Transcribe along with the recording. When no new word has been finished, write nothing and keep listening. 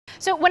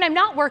So when I'm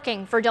not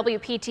working for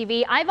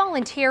WPTV, I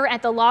volunteer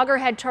at the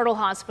Loggerhead Turtle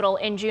Hospital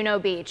in Juno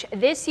Beach.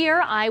 This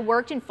year, I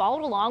worked and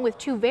followed along with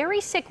two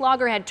very sick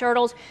loggerhead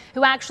turtles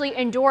who actually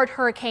endured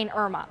Hurricane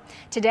Irma.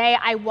 Today,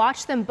 I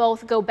watched them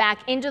both go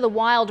back into the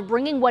wild,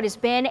 bringing what has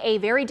been a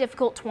very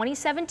difficult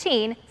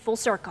 2017 full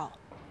circle.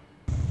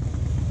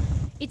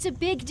 It's a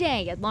big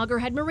day at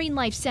Loggerhead Marine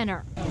Life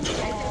Center.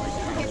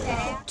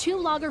 Two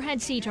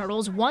loggerhead sea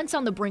turtles, once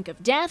on the brink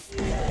of death,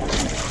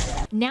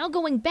 now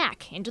going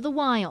back into the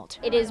wild.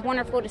 It is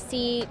wonderful to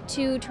see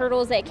two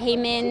turtles that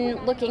came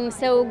in looking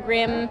so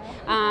grim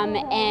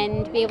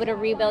and be able to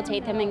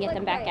rehabilitate them and get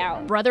them back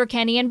out. Brother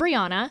Kenny and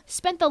Brianna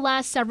spent the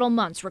last several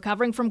months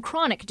recovering from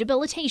chronic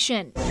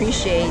debilitation.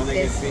 Appreciate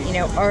this,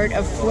 art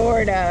of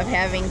Florida of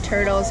having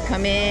turtles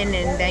come in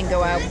and then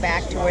go out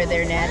back to where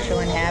they're natural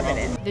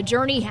inhabited. The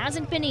journey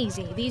hasn't been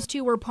easy. These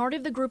two were part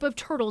of the group of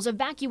turtles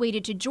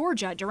evacuated to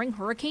Georgia during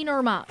Hurricane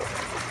Irma.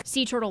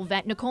 Sea turtle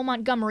vet Nicole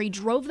Montgomery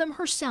drove them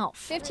herself.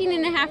 15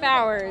 and a half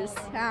hours.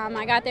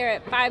 I got there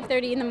at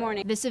 5:30 in the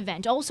morning. This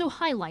event also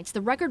highlights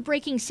the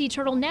record-breaking sea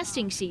turtle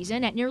nesting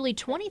season at nearly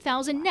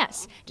 20,000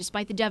 nests,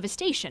 despite the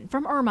devastation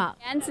from Irma.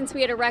 And since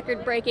we had a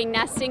record-breaking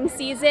nesting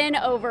season,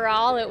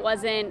 overall it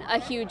wasn't a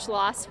huge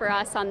loss for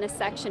us on this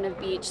section of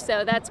beach,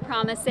 so that's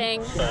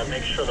promising.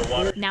 Make sure the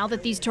water. Now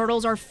that these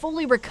turtles are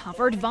fully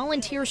recovered,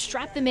 volunteers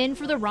strap them in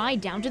for the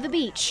ride down to the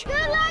beach.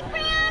 Good luck,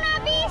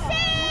 Brianna! Be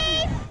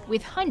safe!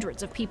 With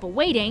hundreds of people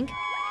waiting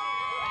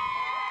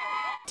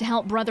to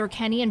help Brother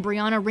Kenny and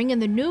Brianna ring in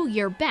the new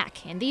year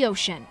back in the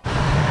ocean.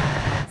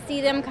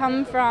 See them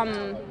come from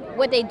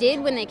what they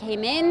did when they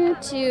came in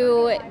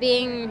to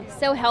being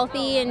so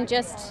healthy and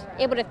just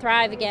able to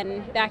thrive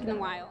again back in the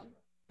wild.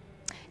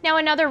 Now,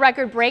 another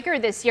record breaker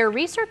this year,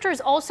 researchers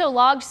also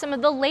logged some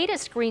of the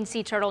latest green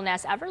sea turtle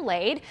nests ever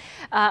laid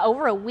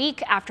over a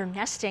week after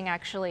nesting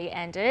actually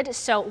ended.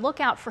 So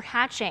look out for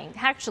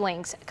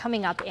hatchlings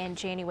coming up in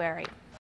January.